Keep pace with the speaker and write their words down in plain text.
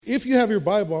If you have your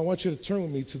Bible, I want you to turn with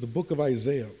me to the book of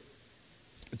Isaiah,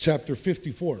 chapter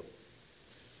 54.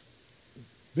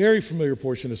 Very familiar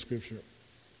portion of Scripture.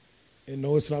 And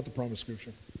no, it's not the promised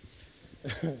Scripture.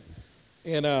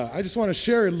 And I just want to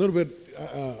share a little bit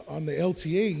on the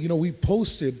LTA. You know, we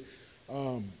posted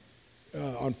on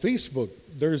Facebook.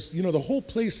 There's, the whole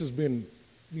place has been,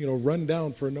 run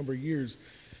down for a number of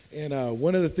years. And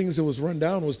one of the things that was run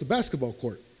down was the basketball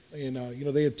court. And,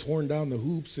 they had torn down the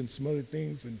hoops and some other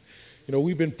things. And,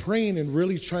 we've been praying and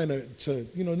really trying to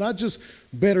not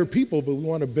just better people, but we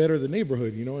want to better the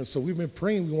neighborhood, And so we've been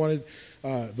praying. We wanted,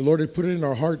 the Lord had put it in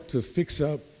our heart to fix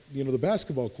up, the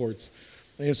basketball courts.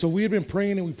 And so we had been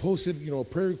praying and we posted, a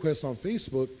prayer request on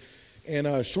Facebook.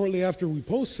 And shortly after we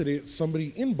posted it,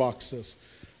 somebody inboxed us.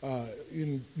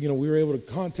 We were able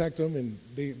to contact them and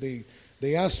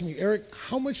they asked me, Eric,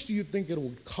 how much do you think it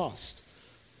would cost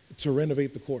to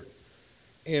renovate the court?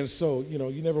 And so,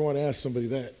 you never want to ask somebody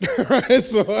that, right?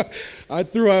 So I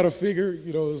threw out a figure,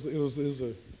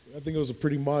 I think it was a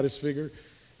pretty modest figure.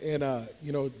 And,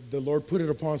 the Lord put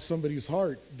it upon somebody's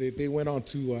heart. They went on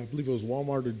to, I believe it was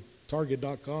Walmart or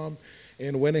Target.com,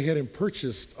 and went ahead and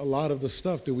purchased a lot of the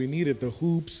stuff that we needed, the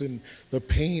hoops and the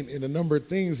paint and a number of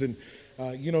things. And,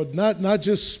 not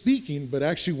just speaking, but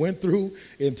actually went through,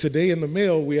 and today in the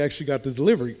mail, we actually got the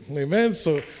delivery. Amen?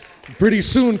 So pretty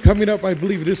soon, coming up, I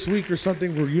believe this week or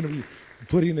something, we're going to be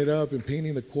putting it up and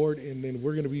painting the court, and then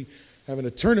we're going to be having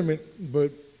a tournament.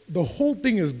 But the whole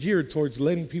thing is geared towards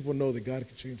letting people know that God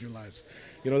can change your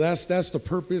lives. That's the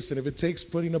purpose, and if it takes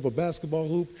putting up a basketball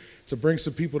hoop to bring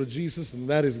some people to Jesus, and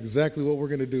that is exactly what we're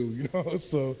going to do,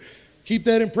 So keep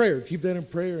that in prayer. Keep that in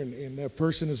prayer, and that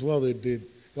person as well that did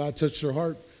God touch their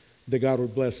heart, that God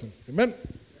would bless them. Amen?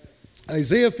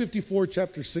 Isaiah 54,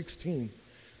 chapter 16.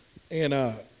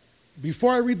 And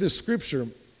before I read this scripture,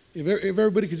 if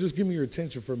everybody could just give me your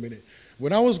attention for a minute.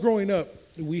 When I was growing up,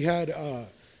 we had,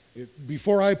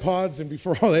 before iPods and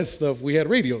before all that stuff, we had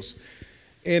radios.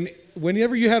 And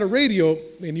whenever you had a radio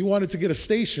and you wanted to get a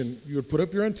station, you would put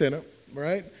up your antenna,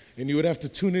 right? And you would have to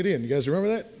tune it in. You guys remember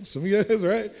that? Some of you guys,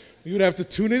 right? You would have to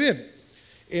tune it in.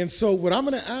 And so what I'm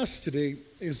going to ask today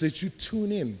is that you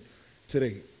tune in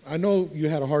today. I know you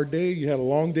had a hard day. You had a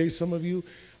long day, some of you.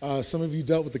 Some of you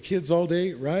dealt with the kids all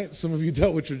day, right? Some of you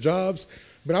dealt with your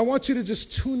jobs. But I want you to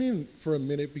just tune in for a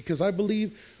minute, because I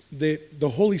believe that the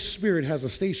Holy Spirit has a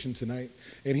station tonight,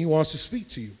 and he wants to speak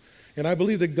to you. And I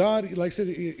believe that God, like I said,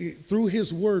 through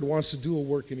his word wants to do a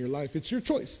work in your life. It's your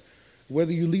choice,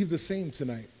 whether you leave the same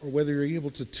tonight or whether you're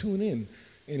able to tune in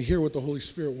and hear what the Holy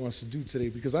Spirit wants to do today,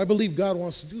 because I believe God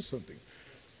wants to do something.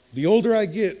 The older I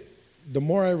get, the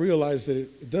more I realize that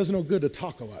it does no good to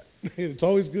talk a lot. It's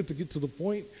always good to get to the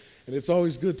point, and it's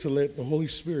always good to let the Holy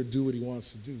Spirit do what he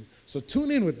wants to do. So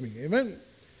tune in with me. Amen?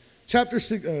 Chapter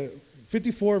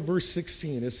 54, verse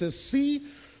 16. It says, "See,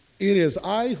 it is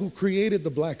I who created the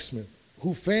blacksmith,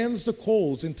 who fans the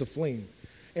coals into flame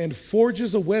and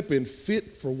forges a weapon fit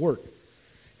for work.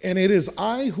 And it is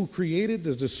I who created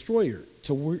the destroyer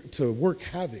to work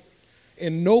havoc.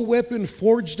 And no weapon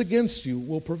forged against you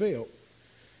will prevail.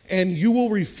 And you will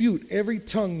refute every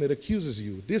tongue that accuses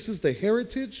you. This is the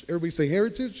heritage," everybody say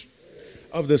heritage,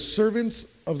 "of the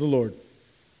servants of the Lord.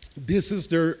 This is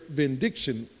their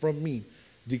vindication from me,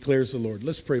 declares the Lord."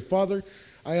 Let's pray. Father,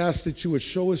 I ask that you would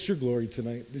show us your glory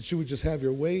tonight, that you would just have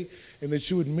your way, and that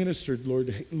you would minister,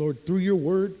 Lord, through your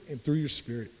word and through your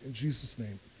spirit. In Jesus'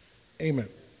 name, amen.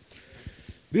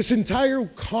 This entire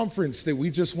conference that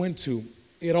we just went to,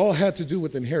 it all had to do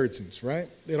with inheritance, right?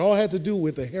 It all had to do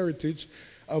with the heritage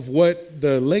of what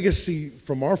the legacy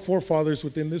from our forefathers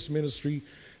within this ministry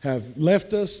have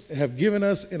left us, have given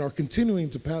us, and are continuing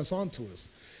to pass on to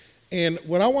us. And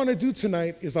what I want to do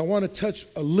tonight is I want to touch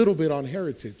a little bit on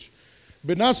heritage,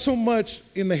 but not so much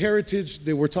in the heritage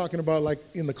that we're talking about like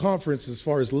in the conference as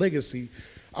far as legacy.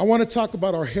 I want to talk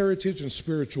about our heritage and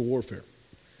spiritual warfare.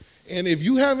 And if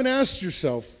you haven't asked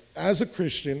yourself as a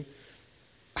Christian,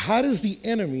 how does the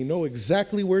enemy know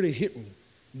exactly where to hit me?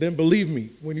 Then believe me,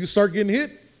 when you start getting hit,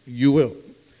 you will.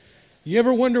 You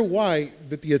ever wonder why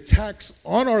that the attacks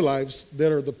on our lives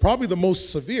that are probably the most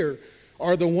severe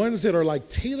are the ones that are like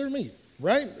tailor-made,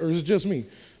 right? Or is it just me?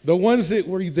 The ones that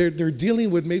where they're dealing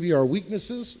with maybe our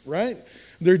weaknesses, right?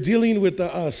 They're dealing with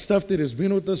the stuff that has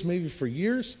been with us maybe for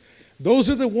years. Those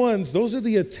are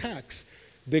the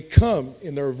attacks that come,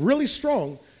 and they're really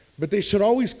strong, but they should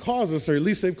always cause us, or at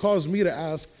least they've caused me to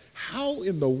ask, how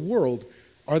in the world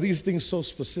are these things so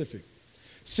specific?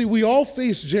 See, we all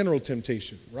face general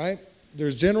temptation, right?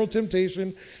 There's general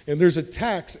temptation, and there's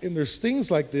attacks, and there's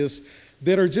things like this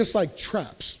that are just like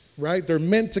traps, right? They're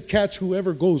meant to catch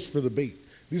whoever goes for the bait.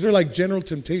 These are like general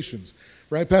temptations.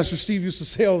 right? Pastor Steve used to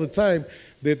say all the time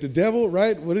that the devil,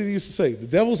 right? What did he used to say? The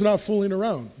devil's not fooling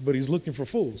around, but he's looking for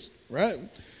fools, right?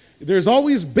 There's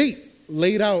always bait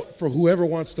laid out for whoever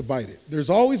wants to bite it. There's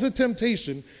always a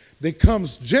temptation that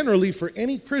comes generally for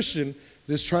any Christian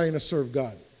that's trying to serve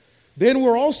God. Then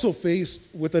we're also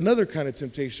faced with another kind of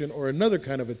temptation or another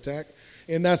kind of attack,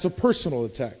 and that's a personal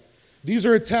attack. These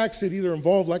are attacks that either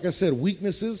involve, like I said,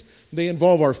 weaknesses. They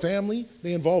involve our family.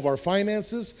 They involve our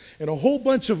finances and a whole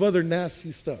bunch of other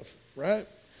nasty stuff, right?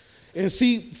 And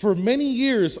see, for many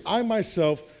years, I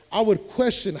would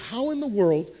question how in the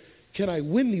world can I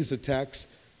win these attacks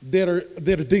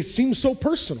that they seem so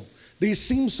personal. They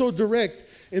seem so direct,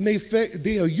 and they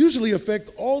usually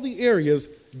affect all the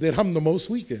areas that I'm the most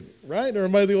weak in, right? Or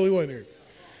am I the only one here?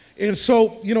 And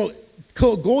so,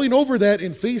 going over that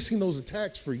and facing those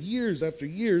attacks for years after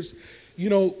years,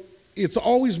 it's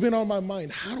always been on my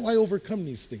mind. How do I overcome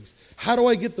these things? How do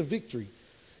I get the victory?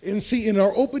 And see, in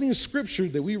our opening scripture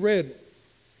that we read,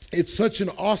 it's such an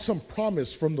awesome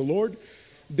promise from the Lord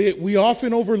that we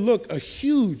often overlook a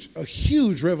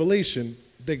huge revelation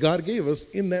that God gave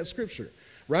us in that scripture,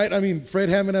 right? I mean, Fred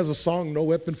Hammond has a song, "No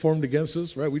Weapon Formed Against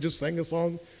Us," right? We just sang a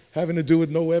song having to do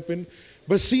with no weapon.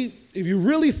 But see, if you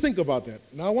really think about that,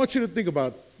 now I want you to think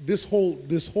about this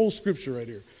whole scripture right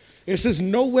here. It says,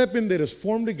 "No weapon that is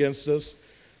formed against us."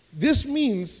 This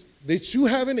means that you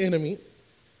have an enemy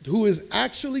who is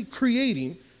actually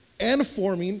creating and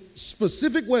forming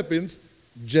specific weapons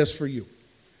just for you.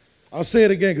 I'll say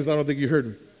it again because I don't think you heard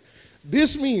me.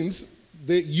 This means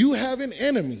that you have an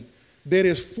enemy that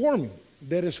is forming,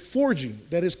 that is forging,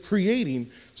 that is creating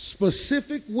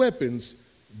specific weapons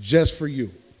just for you.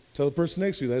 Tell the person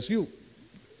next to you, that's you.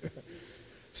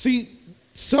 See,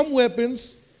 some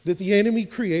weapons that the enemy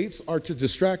creates are to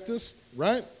distract us,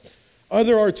 right?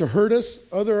 Other are to hurt us.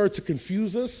 Other are to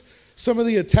confuse us. Some of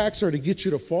the attacks are to get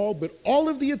you to fall, but all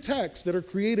of the attacks that are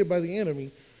created by the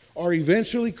enemy are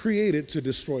eventually created to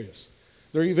destroy us.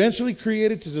 They're eventually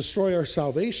created to destroy our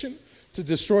salvation, to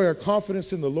destroy our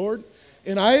confidence in the Lord.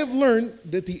 And I have learned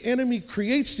that the enemy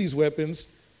creates these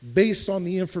weapons based on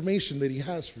the information that he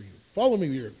has for you. Follow me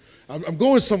here. I'm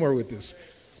going somewhere with this.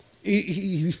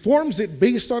 He forms it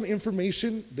based on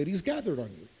information that he's gathered on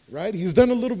you, right? He's done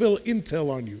a little bit of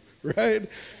intel on you, right?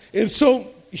 And so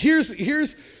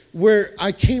here's where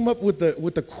I came up with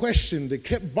the question that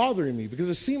kept bothering me, because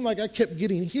it seemed like I kept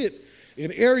getting hit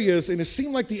in areas, and it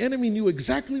seemed like the enemy knew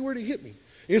exactly where to hit me.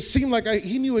 It seemed like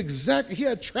he knew exactly, he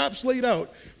had traps laid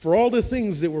out for all the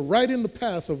things that were right in the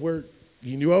path of where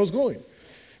he knew I was going.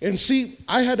 And see,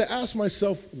 I had to ask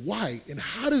myself, why? And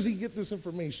how does he get this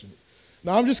information?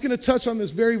 Now, I'm just going to touch on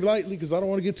this very lightly because I don't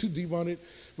want to get too deep on it.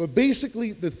 But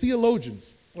basically, the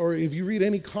theologians, or if you read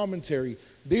any commentary,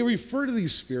 they refer to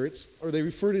these spirits, or they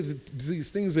refer to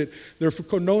these things that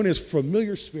they're known as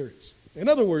familiar spirits. In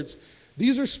other words,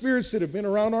 these are spirits that have been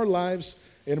around our lives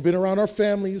and have been around our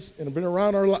families and have been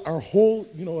around our whole,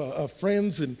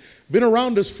 friends, and been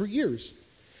around us for years.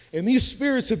 And these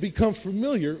spirits have become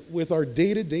familiar with our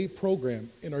day-to-day program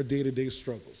and our day-to-day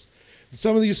struggles.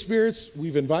 Some of these spirits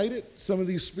we've invited. Some of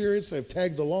these spirits have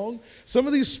tagged along. Some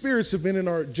of these spirits have been in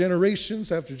our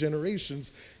generations after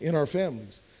generations in our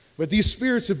families. But these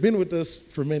spirits have been with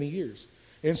us for many years.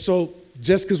 And so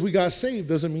just because we got saved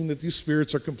doesn't mean that these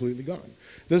spirits are completely gone.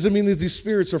 Doesn't mean that these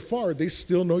spirits are far. They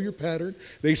still know your pattern.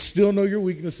 They still know your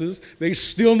weaknesses. They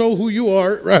still know who you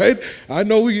are, right? I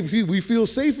know we feel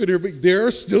safe in here, but there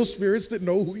are still spirits that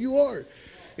know who you are.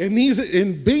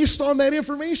 And based on that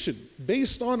information,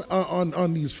 based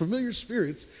on these familiar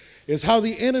spirits, is how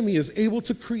the enemy is able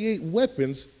to create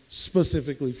weapons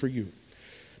specifically for you.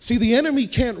 See, the enemy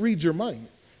can't read your mind,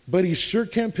 but he sure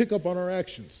can pick up on our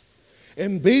actions.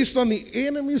 And based on the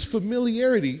enemy's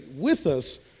familiarity with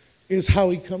us is how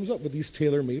he comes up with these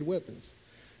tailor-made weapons.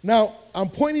 Now, I'm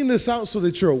pointing this out so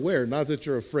that you're aware, not that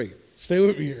you're afraid. Stay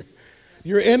with me here.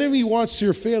 Your enemy wants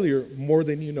your failure more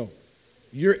than you know.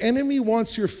 Your enemy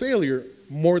wants your failure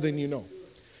more than you know.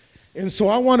 And so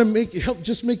I want to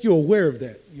just make you aware of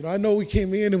that. I know we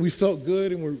came in and we felt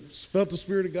good and we felt the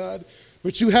Spirit of God,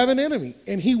 but you have an enemy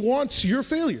and he wants your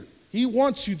failure. He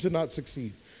wants you to not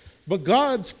succeed. But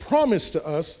God's promise to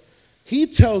us, he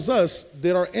tells us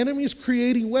that our enemy's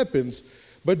creating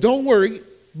weapons, but don't worry,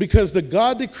 because the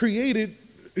God created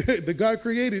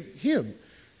him.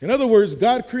 In other words,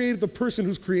 God created the person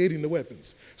who's creating the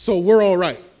weapons. So we're all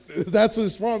right. That's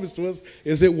his promise to us,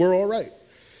 is that we're all right.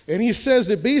 And he says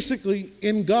that basically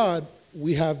in God,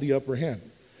 we have the upper hand.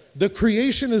 The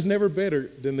creation is never better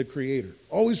than the creator.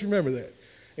 Always remember that.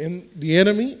 And the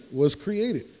enemy was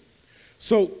created.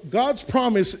 So God's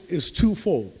promise is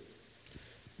twofold.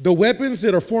 the weapons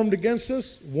that are formed against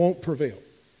us won't prevail.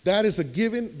 That is a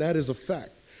given. That is a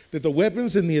fact. That the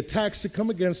weapons and the attacks that come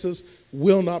against us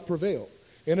will not prevail.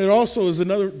 And it also is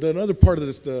another part of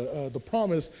this, the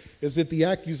promise is that the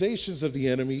accusations of the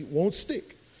enemy won't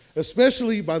stick,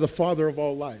 especially by the father of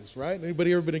all lies, right?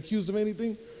 Anybody ever been accused of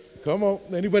anything? Come on.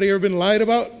 Anybody ever been lied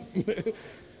about?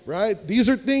 Right? These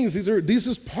are things, this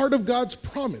is part of God's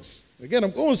promise. Again,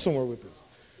 I'm going somewhere with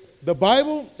this. The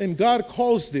Bible and God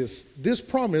calls this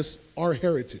promise our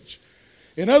heritage.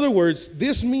 In other words,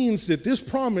 this means that this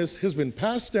promise has been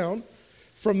passed down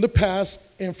from the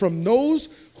past and from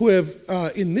those who have,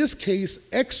 in this case,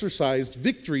 exercised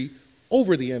victory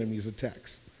over the enemy's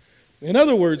attacks. In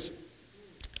other words,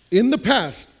 in the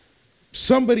past,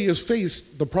 somebody has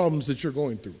faced the problems that you're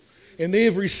going through, and they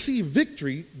have received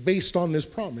victory based on this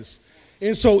promise.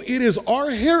 And so it is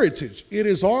our heritage, it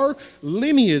is our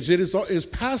lineage, it is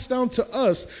passed down to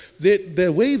us that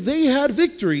the way they had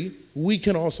victory, we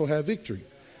can also have victory.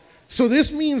 So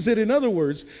this means that, in other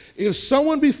words, if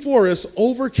someone before us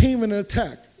overcame an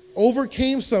attack,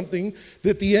 overcame something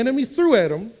that the enemy threw at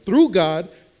them, through God,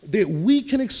 that we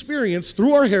can experience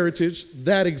through our heritage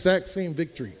that exact same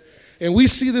victory. And we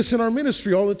see this in our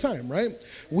ministry all the time, right?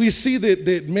 We see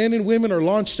that men and women are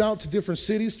launched out to different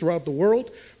cities throughout the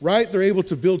world, right? They're able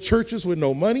to build churches with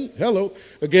no money. Hello.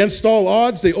 Against all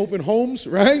odds, they open homes,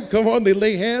 right? Come on, they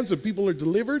lay hands and people are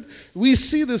delivered. We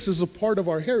see this as a part of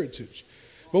our heritage.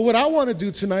 But what I want to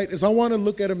do tonight is I want to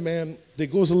look at a man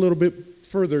that goes a little bit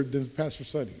further than Pastor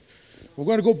Sonny. We're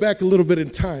going to go back a little bit in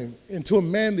time into a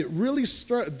man that really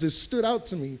stood out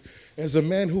to me as a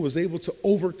man who was able to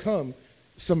overcome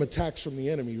some attacks from the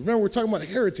enemy. Remember, we're talking about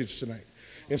heritage tonight.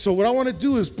 And so what I want to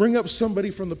do is bring up somebody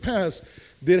from the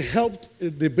past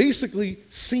that basically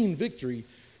seen victory.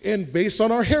 And based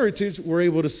on our heritage, we're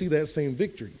able to see that same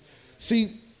victory.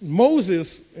 See,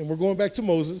 Moses, and we're going back to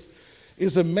Moses,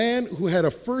 is a man who had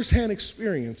a firsthand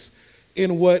experience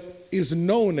in what is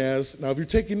known as, now if you're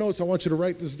taking notes, I want you to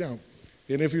write this down.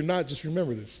 And if you're not, just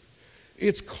remember this.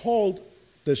 It's called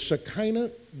the Shekinah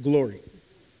glory.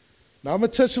 Now, I'm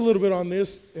going to touch a little bit on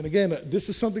this. And again, this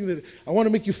is something that I want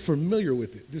to make you familiar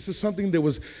with it. This is something that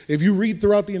was, if you read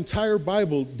throughout the entire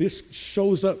Bible, this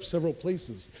shows up several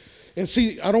places. And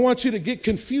see, I don't want you to get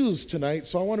confused tonight,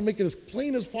 so I want to make it as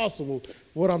plain as possible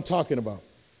what I'm talking about.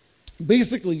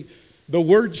 Basically, the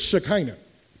word Shekinah,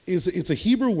 it's a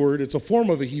Hebrew word, it's a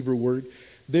form of a Hebrew word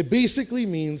that basically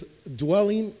means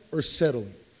dwelling or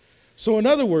settling. So in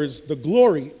other words, the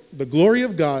glory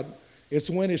of God,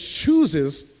 it's when it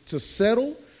chooses to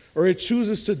settle, or it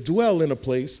chooses to dwell in a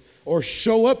place or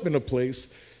show up in a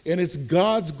place, and it's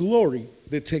God's glory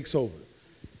that takes over.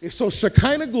 So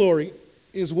Shekinah glory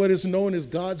is what is known as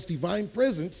God's divine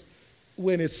presence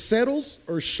when it settles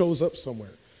or shows up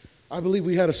somewhere. I believe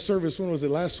we had a service, when was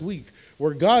it, last week,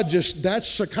 where God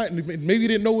that's Shekinah, maybe you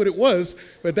didn't know what it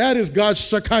was, but that is God's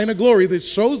Shekinah glory that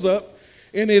shows up,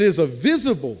 and it is a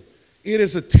visible, it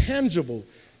is a tangible,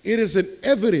 it is an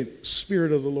evident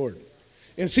Spirit of the Lord.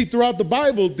 And see, throughout the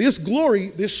Bible, this glory,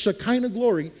 this Shekinah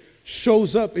glory,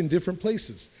 shows up in different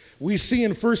places. We see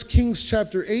in 1 Kings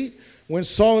chapter 8, when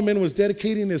Solomon was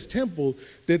dedicating his temple,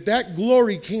 that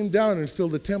glory came down and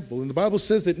filled the temple. And the Bible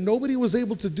says that nobody was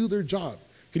able to do their job.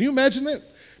 Can you imagine that?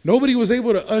 Nobody was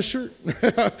able to usher.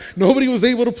 Nobody was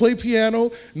able to play piano.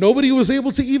 Nobody was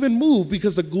able to even move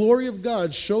because the glory of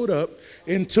God showed up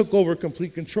and took over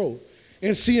complete control.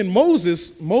 And see, in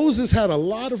Moses had a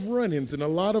lot of run-ins and a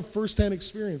lot of firsthand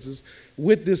experiences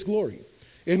with this glory.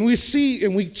 And we see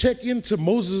and we check into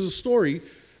Moses' story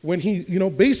when he,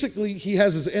 basically he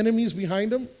has his enemies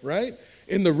behind him, right?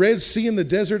 In the Red Sea in the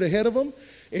desert ahead of him.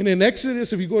 And in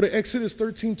Exodus, if you go to Exodus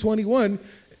 13:21,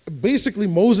 basically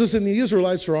Moses and the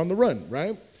Israelites are on the run,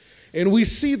 right? And we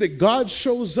see that God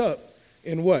shows up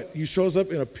in what? He shows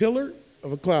up in a pillar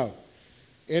of a cloud.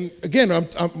 And again,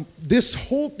 this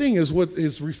whole thing is what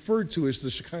is referred to as the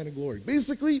Shekinah glory.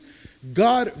 Basically,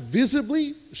 God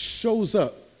visibly shows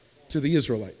up to the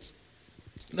Israelites.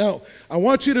 Now, I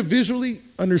want you to visually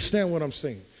understand what I'm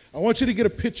saying. I want you to get a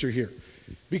picture here,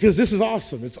 because this is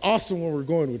awesome. It's awesome where we're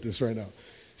going with this right now.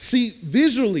 See,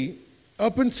 visually,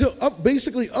 up until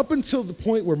the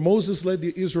point where Moses led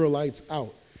the Israelites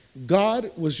out, God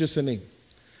was just a name.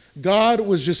 God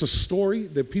was just a story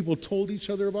that people told each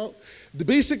other about.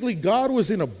 Basically, God was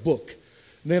in a book.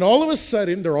 And then all of a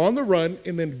sudden, they're on the run,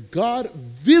 and then God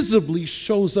visibly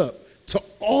shows up to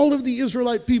all of the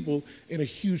Israelite people in a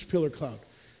huge pillar cloud,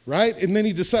 right? And then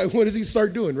he decides, what does he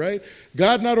start doing, right?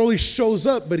 God not only shows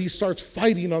up, but he starts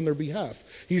fighting on their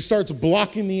behalf. He starts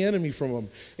blocking the enemy from them.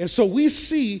 And so we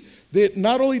see that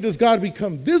not only does God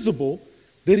become visible,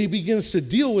 that he begins to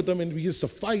deal with them and begins to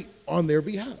fight on their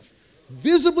behalf.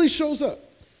 Visibly shows up.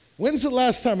 When's the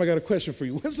last time, I got a question for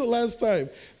you. When's the last time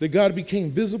that God became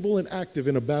visible and active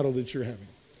in a battle that you're having?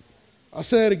 I'll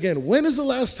say it again. When is the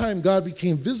last time God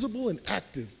became visible and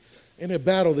active in a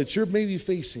battle that you're maybe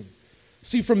facing?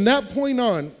 See, from that point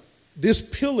on,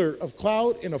 this pillar of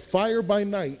cloud and a fire by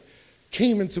night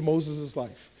came into Moses'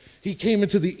 life. He came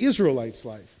into the Israelites'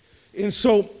 life. And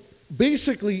so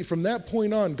basically from that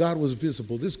point on, God was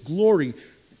visible. This glory,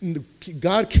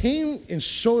 God came and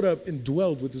showed up and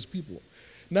dwelled with his people.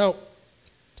 Now,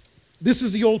 this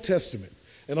is the Old Testament.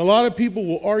 And a lot of people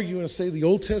will argue and say the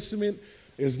Old Testament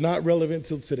is not relevant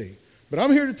till today. But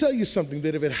I'm here to tell you something,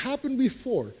 that if it happened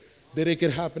before, that it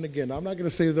could happen again. Now, I'm not going to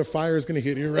say that the fire is going to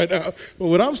hit here right now. But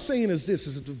what I'm saying is this,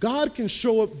 is that God can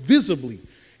show up visibly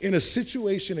in a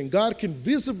situation and God can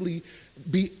visibly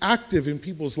be active in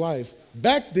people's life.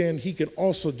 Back then, he could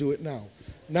also do it now.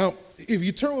 Now, if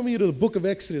you turn with me to the book of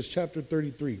Exodus, chapter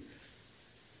 33.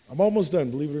 I'm almost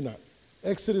done, believe it or not.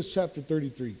 Exodus chapter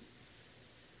 33.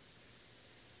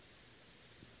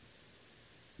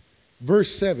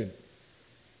 Verse 7.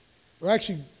 Or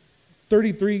actually,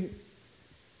 33,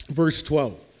 verse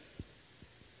 12.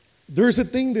 There's a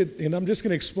thing that, and I'm just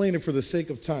going to explain it for the sake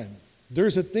of time.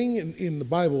 There's a thing in the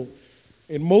Bible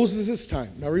in Moses' time.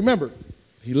 Now remember,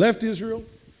 he left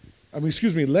left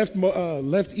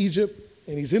Egypt,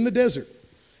 and he's in the desert.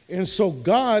 And so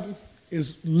God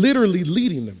is literally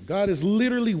leading them. God is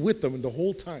literally with them the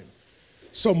whole time.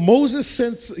 So Moses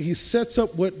sets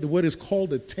up what is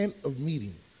called a tent of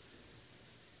meeting.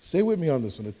 Stay with me on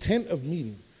this one, a tent of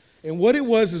meeting. And what it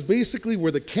was is basically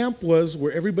where the camp was,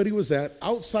 where everybody was at.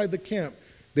 Outside the camp,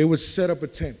 they would set up a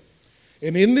tent.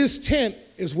 And in this tent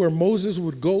is where Moses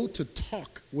would go to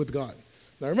talk with God.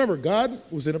 Now remember, God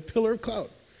was in a pillar of cloud.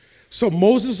 So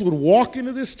Moses would walk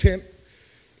into this tent,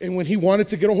 and when he wanted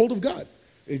to get a hold of God,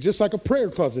 it's just like a prayer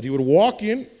closet. He would walk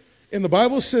in, and the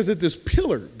Bible says that this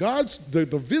pillar,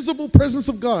 the visible presence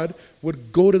of God,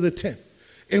 would go to the tent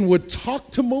and would talk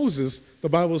to Moses, the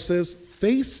Bible says,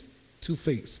 face to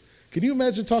face. Can you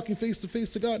imagine talking face to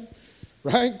face to God?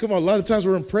 Right? Come on, a lot of times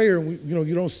we're in prayer and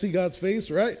you don't see God's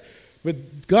face, right? But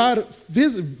God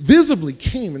visibly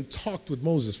came and talked with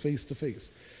Moses face to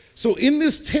face. So in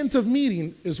this tent of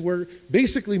meeting is where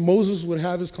basically Moses would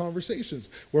have his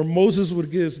conversations, where Moses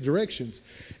would give his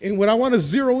directions. And what I want to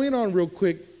zero in on real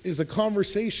quick is a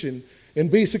conversation, and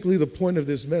basically the point of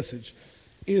this message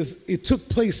is it took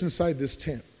place inside this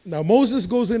tent. Now Moses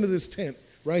goes into this tent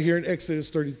right here in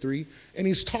Exodus 33, and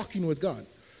he's talking with God.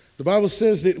 The Bible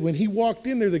says that when he walked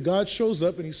in there, that God shows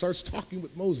up and he starts talking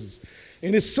with Moses.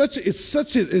 And it's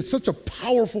such a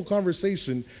powerful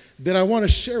conversation that I want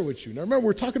to share with you. Now remember,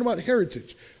 we're talking about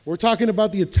heritage. We're talking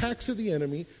about the attacks of the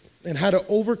enemy and how to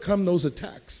overcome those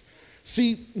attacks.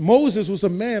 See, Moses was a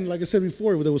man, like I said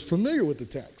before, that was familiar with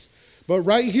attacks. But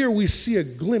right here we see a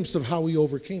glimpse of how he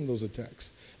overcame those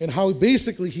attacks and how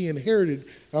basically he inherited,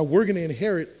 we're going to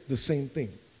inherit the same thing.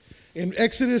 In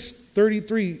Exodus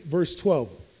 33, verse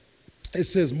 12, it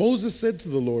says, Moses said to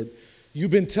the Lord,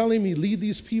 "You've been telling me, lead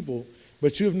these people,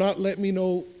 but you have not let me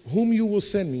know whom you will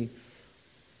send me.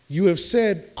 You have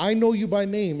said, I know you by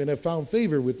name and have found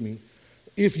favor with me.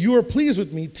 If you are pleased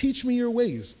with me, teach me your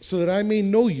ways so that I may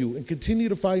know you and continue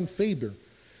to find favor.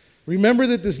 Remember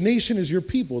that this nation is your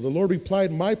people." The Lord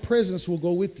replied, "My presence will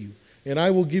go with you, and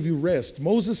I will give you rest."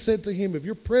 Moses said to him, "If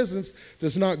your presence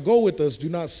does not go with us, do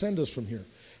not send us from here.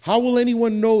 How will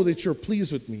anyone know that you're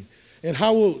pleased with me? And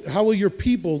how will your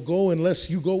people go unless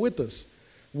you go with us?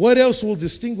 What else will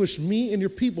distinguish me and your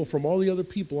people from all the other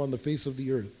people on the face of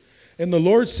the earth?" And the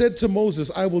Lord said to Moses,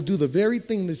 "I will do the very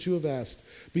thing that you have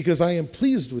asked, because I am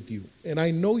pleased with you, and I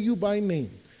know you by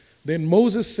name." Then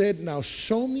Moses said, "Now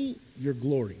show me your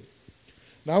glory."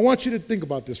 Now I want you to think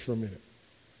about this for a minute.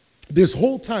 This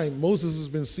whole time, Moses has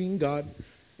been seeing God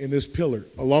in this pillar,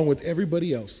 along with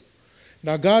everybody else.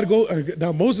 Now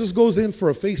Moses goes in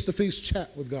for a face-to-face chat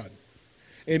with God.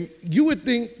 And you would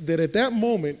think that at that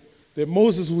moment, that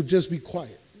Moses would just be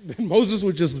quiet. That Moses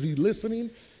would just be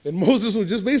listening, and Moses would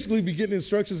just basically be getting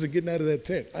instructions and getting out of that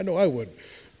tent. I know I would.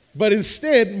 But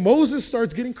instead, Moses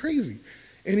starts getting crazy.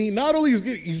 And he not only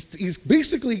he's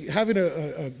basically having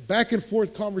a back and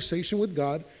forth conversation with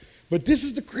God, but this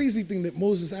is the crazy thing that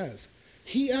Moses asked.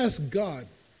 He asked God,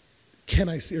 "Can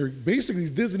I see?" Or basically, he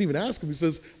doesn't even ask him. He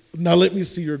says, "Now let me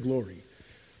see your glory."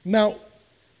 Now,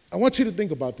 I want you to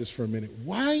think about this for a minute.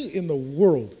 Why in the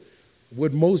world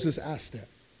would Moses ask that?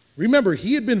 Remember,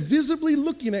 he had been visibly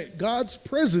looking at God's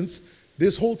presence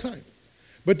this whole time.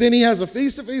 But then he has a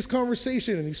face-to-face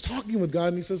conversation and he's talking with God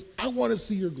and he says, "I want to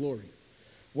see your glory."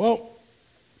 Well,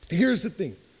 here's the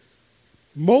thing.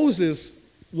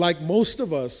 Moses, like most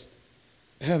of us,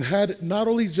 have had not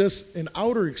only just an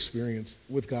outer experience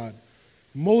with God,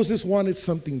 Moses wanted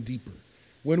something deeper.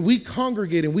 When we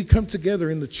congregate and we come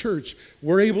together in the church,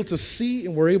 we're able to see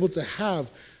and we're able to have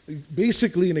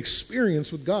basically an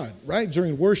experience with God, right?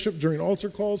 During worship, during altar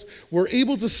calls, we're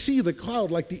able to see the cloud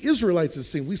like the Israelites had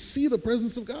seen. We see the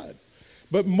presence of God.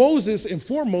 But Moses, and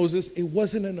for Moses, it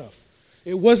wasn't enough.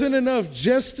 It wasn't enough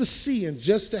just to see and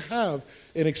just to have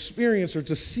an experience or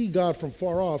to see God from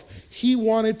far off. He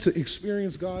wanted to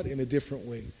experience God in a different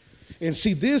way. And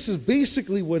see, this is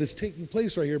basically what is taking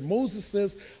place right here. Moses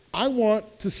says, I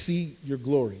want to see your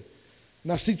glory.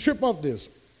 Now, see, trip off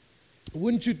this.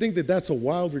 Wouldn't you think that that's a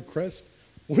wild request?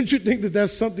 Wouldn't you think that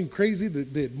that's something crazy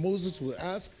that Moses would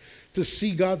ask to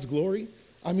see God's glory?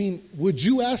 I mean, would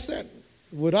you ask that?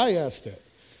 Would I ask that?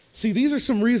 See, these are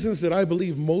some reasons that I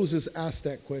believe Moses asked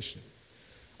that question.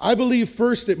 I believe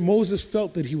first that Moses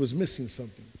felt that he was missing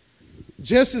something.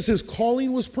 Just as his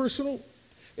calling was personal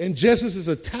and just as his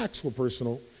attacks were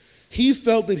personal, he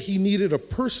felt that he needed a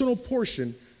personal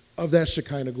portion of that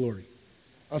Shekinah glory.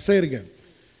 I'll say it again.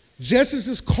 Just as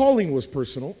his calling was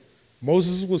personal,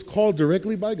 Moses was called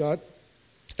directly by God,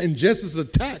 and just as his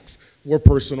attacks were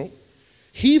personal,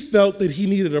 he felt that he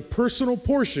needed a personal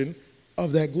portion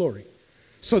of that glory.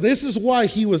 So this is why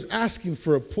he was asking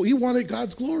he wanted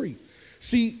God's glory.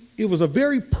 See, it was a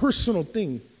very personal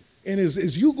thing. And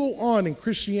as you go on in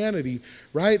Christianity,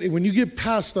 right, and when you get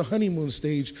past the honeymoon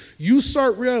stage, you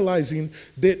start realizing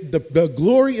that the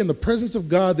glory and the presence of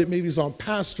God that maybe is on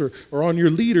pastor or on your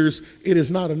leaders, it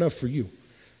is not enough for you.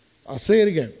 I'll say it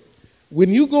again. When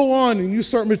you go on and you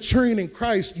start maturing in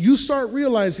Christ, you start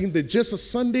realizing that just a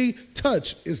Sunday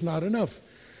touch is not enough.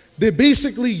 That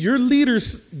basically your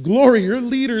leader's glory, your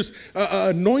leader's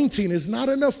anointing is not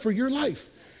enough for your life.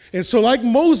 And so like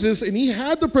Moses, and he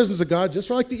had the presence of God, just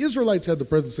like the Israelites had the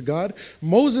presence of God,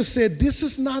 Moses said, this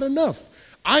is not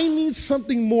enough. I need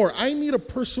something more. I need a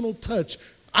personal touch.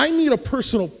 I need a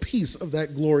personal piece of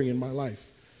that glory in my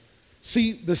life.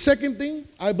 See, the second thing,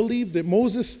 I believe that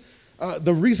Moses,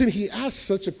 the reason he asked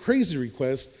such a crazy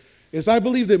request is I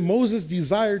believe that Moses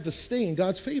desired to stay in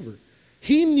God's favor.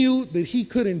 He knew that he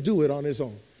couldn't do it on his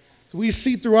own. So we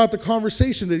see throughout the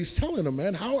conversation that he's telling him,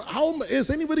 man, how is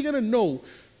anybody going to know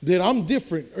that I'm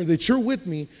different or that you're with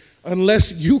me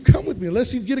unless you come with me,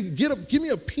 unless you give me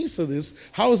a piece of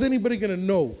this? How is anybody going to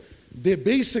know that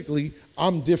basically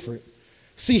I'm different?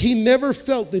 See, he never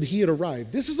felt that he had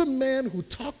arrived. This is a man who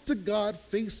talked to God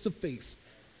face to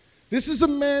face. This is a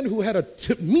man who had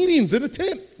meetings in a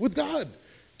tent with God,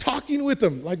 talking with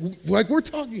him like we're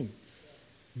talking.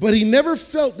 But he never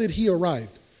felt that he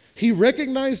arrived. He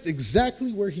recognized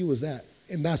exactly where he was at,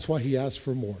 and that's why he asked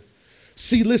for more.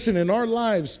 See, listen, in our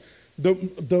lives,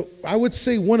 I would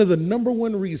say one of the number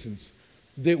one reasons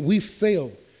that we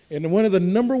fail, and one of the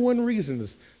number one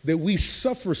reasons that we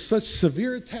suffer such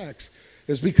severe attacks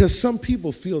is because some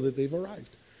people feel that they've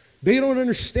arrived. They don't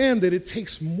understand that it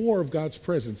takes more of God's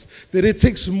presence, that it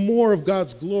takes more of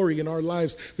God's glory in our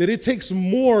lives, that it takes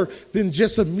more than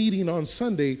just a meeting on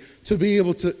Sunday to be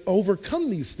able to overcome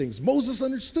these things. Moses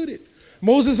understood it.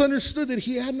 Moses understood that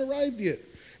he hadn't arrived yet.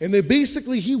 And that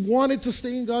basically he wanted to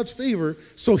stay in God's favor,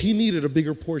 so he needed a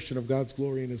bigger portion of God's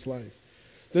glory in his life.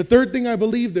 The third thing I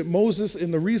believe that Moses,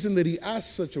 and the reason that he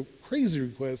asked such a crazy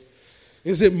request,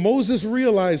 is that Moses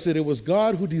realized that it was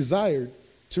God who desired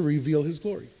to reveal his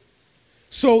glory.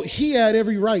 So he had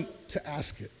every right to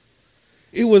ask it.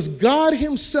 It was God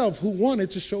himself who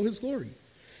wanted to show his glory.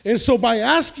 And so by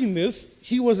asking this,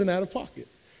 he wasn't out of pocket.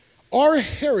 Our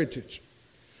heritage,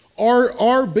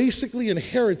 our basically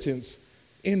inheritance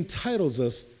entitles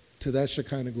us to that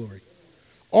Shekinah glory.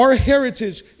 Our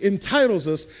heritage entitles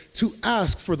us to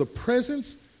ask for the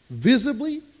presence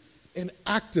visibly and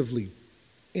actively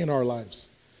in our lives.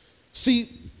 See,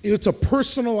 it's a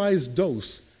personalized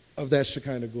dose of that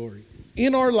Shekinah glory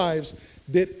in our lives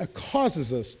that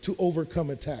causes us to overcome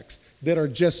attacks that are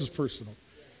just as personal.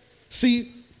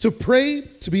 See, to pray,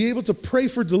 to be able to pray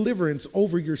for deliverance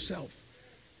over yourself.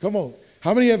 Come on.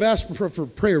 How many have asked for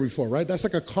prayer before, right? That's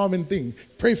like a common thing.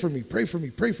 Pray for me, pray for me,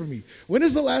 pray for me. When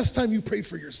is the last time you prayed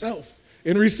for yourself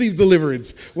and received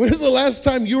deliverance? When is the last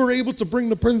time you were able to bring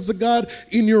the presence of God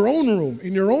in your own room,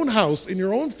 in your own house, in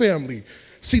your own family?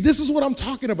 See, this is what I'm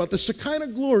talking about. The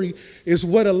Shekinah glory is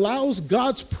what allows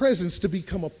God's presence to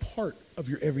become a part of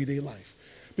your everyday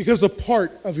life. Becomes a part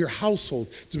of your household,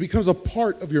 it becomes a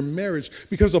part of your marriage,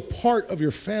 becomes a part of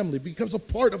your family, becomes a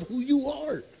part of who you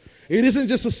are. It isn't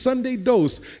just a Sunday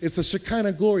dose. It's a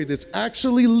Shekinah glory that's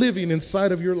actually living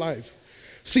inside of your life.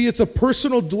 See, it's a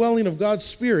personal dwelling of God's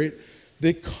Spirit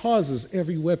that causes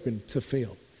every weapon to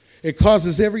fail. It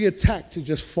causes every attack to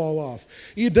just fall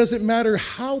off. It doesn't matter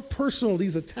how personal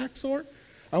these attacks are.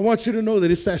 I want you to know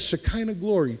that it's that Shekinah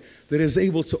glory that is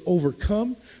able to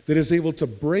overcome, that is able to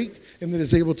break, and that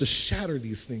is able to shatter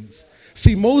these things.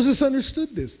 See, Moses understood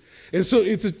this. And so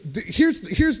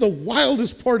here's the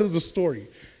wildest part of the story.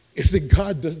 Is that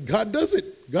God does it.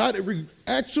 God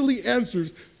actually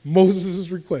answers Moses'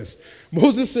 request.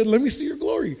 Moses said, let me see your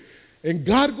glory. And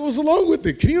God goes along with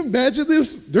it. Can you imagine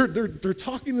this? They're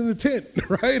talking in the tent,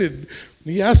 right? And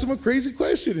he asked him a crazy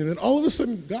question. And then all of a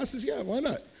sudden, God says, yeah, why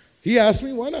not? He asked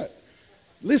me, why not?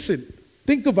 Listen,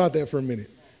 think about that for a minute.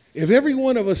 If every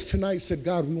one of us tonight said,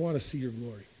 God, we want to see your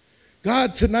glory.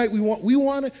 God, tonight we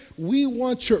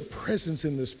want your presence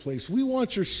in this place. We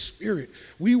want your spirit.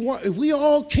 If we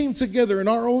all came together in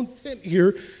our own tent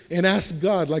here and asked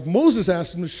God, like Moses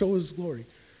asked him to show his glory.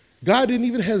 God didn't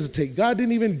even hesitate. God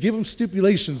didn't even give him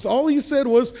stipulations. All he said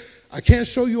was, I can't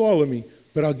show you all of me,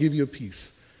 but I'll give you a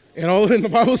piece. And the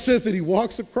Bible says that he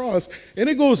walks across, and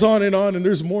it goes on, and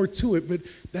there's more to it, but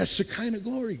that's Shekinah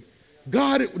glory.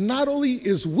 God not only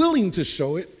is willing to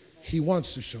show it, he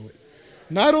wants to show it.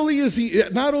 Not only is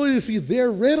he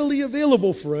there readily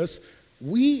available for us,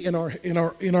 we in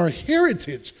our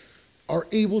heritage are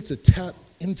able to tap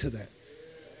into that.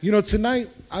 You know, tonight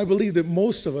I believe that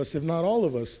most of us, if not all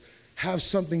of us, have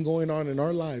something going on in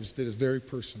our lives that is very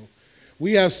personal.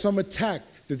 We have some attack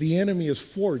that the enemy has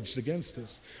forged against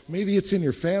us. Maybe it's in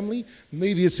your family,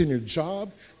 maybe it's in your job,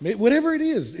 whatever it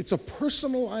is, it's a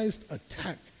personalized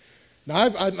attack. Now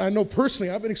I know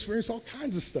personally I've been experiencing all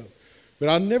kinds of stuff. But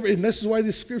and this is why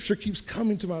this scripture keeps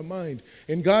coming to my mind.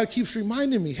 And God keeps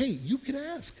reminding me, hey, you can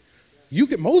ask.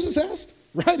 Moses asked,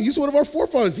 right? He's one of our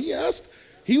forefathers. He asked.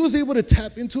 He was able to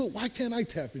tap into it. Why can't I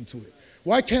tap into it?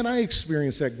 Why can't I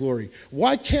experience that glory?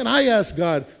 Why can't I ask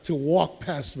God to walk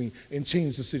past me and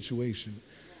change the situation?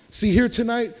 See, here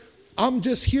tonight, I'm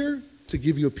just here to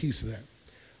give you a piece of that.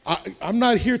 I'm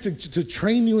not here to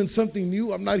train you in something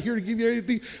new. I'm not here to give you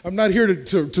anything. I'm not here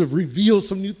to reveal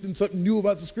something new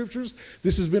about the scriptures.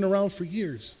 This has been around for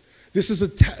years. This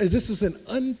is an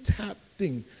untapped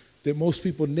thing that most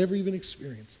people never even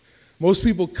experience. Most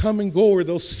people come and go, or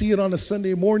they'll see it on a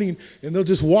Sunday morning and they'll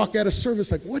just walk out of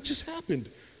service like, what just happened?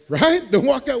 Right? They'll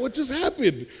walk out, what just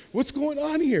happened? What's going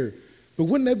on here? But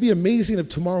wouldn't that be amazing if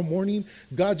tomorrow morning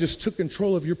God just took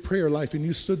control of your prayer life and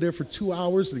you stood there for 2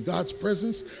 hours in God's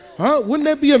presence? Huh? Wouldn't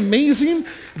that be amazing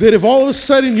that if all of a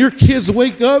sudden your kids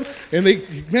wake up and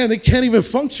they can't even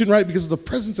function right because the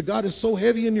presence of God is so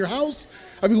heavy in your house?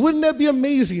 I mean, wouldn't that be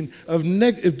amazing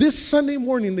if this Sunday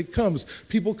morning that comes,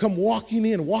 people come walking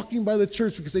by the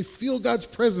church because they feel God's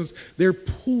presence, they're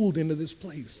pulled into this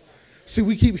place. See,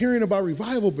 we keep hearing about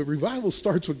revival, but revival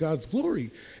starts with God's glory.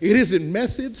 It isn't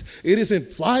methods. It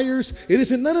isn't flyers. It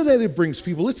isn't none of that that brings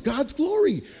people. It's God's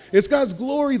glory. It's God's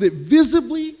glory that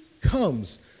visibly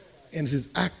comes and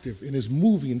is active and is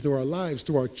moving through our lives,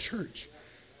 through our church.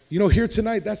 You know, here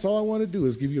tonight, that's all I want to do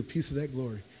is give you a piece of that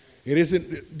glory.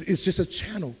 It's just a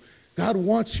channel. God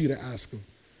wants you to ask him.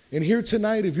 And here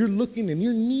tonight, if you're looking and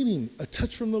you're needing a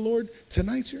touch from the Lord,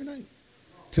 tonight's your night.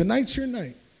 Tonight's your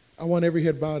night. I want every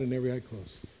head bowed and every eye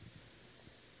closed.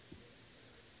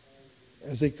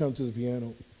 As they come to the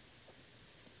piano,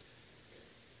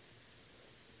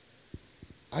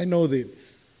 I know that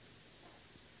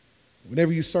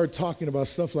whenever you start talking about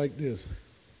stuff like this,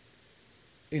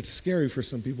 it's scary for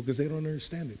some people because they don't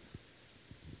understand it.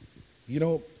 You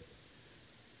know,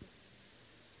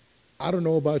 I don't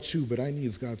know about you, but I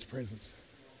need God's presence.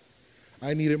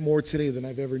 I need it more today than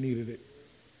I've ever needed it.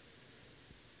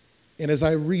 And as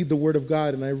I read the Word of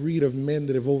God and I read of men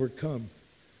that have overcome,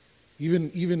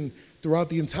 even throughout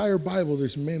the entire Bible,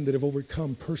 there's men that have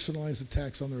overcome personalized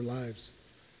attacks on their lives.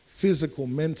 Physical,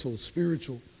 mental,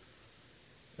 spiritual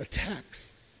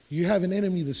attacks. You have an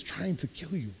enemy that's trying to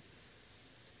kill you.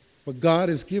 But God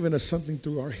has given us something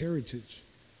through our heritage.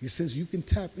 He says, you can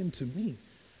tap into me.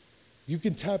 You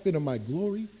can tap into my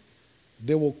glory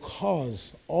that will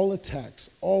cause all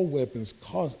attacks, all weapons,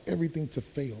 cause everything to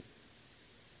fail.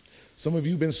 Some of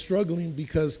you have been struggling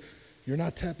because you're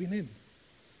not tapping in.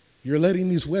 You're letting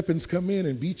these weapons come in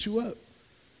and beat you up.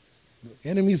 The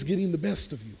enemy's getting the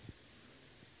best of you.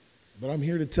 But I'm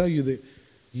here to tell you that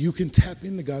you can tap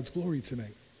into God's glory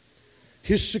tonight.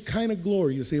 His Shekinah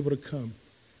glory is able to come.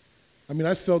 I mean,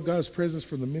 I felt God's presence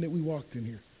from the minute we walked in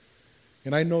here.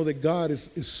 And I know that God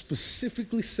is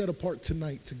specifically set apart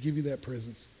tonight to give you that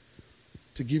presence,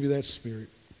 to give you that spirit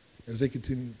as they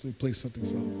continue to play something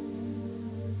solid.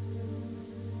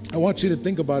 I want you to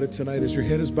think about it tonight as your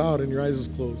head is bowed and your eyes is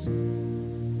closed.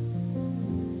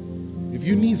 If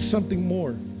you need something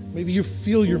more, maybe you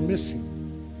feel you're missing.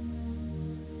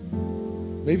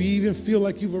 Maybe you even feel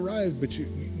like you've arrived, but you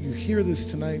hear this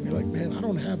tonight and you're like, man, I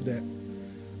don't have that.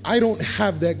 I don't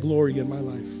have that glory in my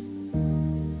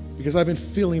life because I've been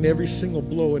feeling every single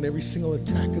blow and every single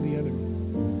attack of the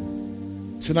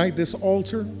enemy. Tonight, this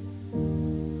altar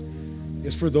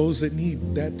is for those that need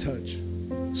that touch,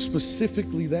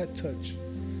 specifically that touch.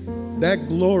 That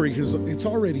glory, it's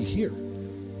already here.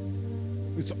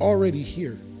 It's already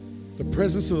here. The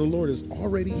presence of the Lord is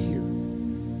already here.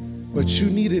 But you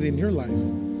need it in your life.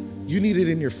 You need it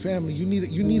in your family. You need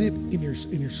it in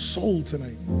your soul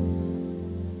tonight.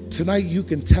 Tonight you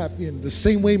can tap in. The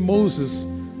same way Moses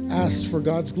asked for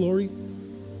God's glory,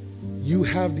 you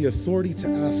have the authority to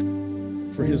ask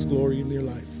for his glory in your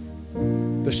life.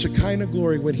 The Shekinah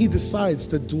glory, when he decides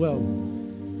to dwell,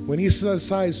 when he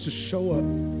decides to show up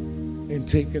and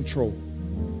take control.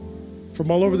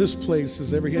 From all over this place,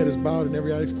 as every head is bowed and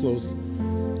every eye is closed,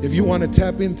 if you want to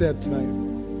tap into that tonight,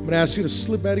 I'm going to ask you to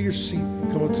slip out of your seat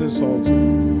and come up to this altar.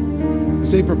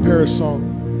 As they prepare a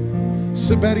song,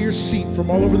 slip out of your seat from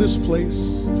all over this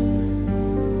place.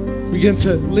 Begin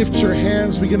to lift your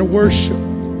hands, begin to worship.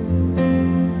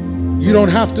 You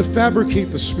don't have to fabricate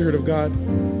the Spirit of God.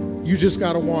 You just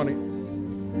got to want it.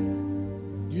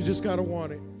 You just got to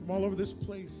want it. From all over this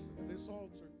place.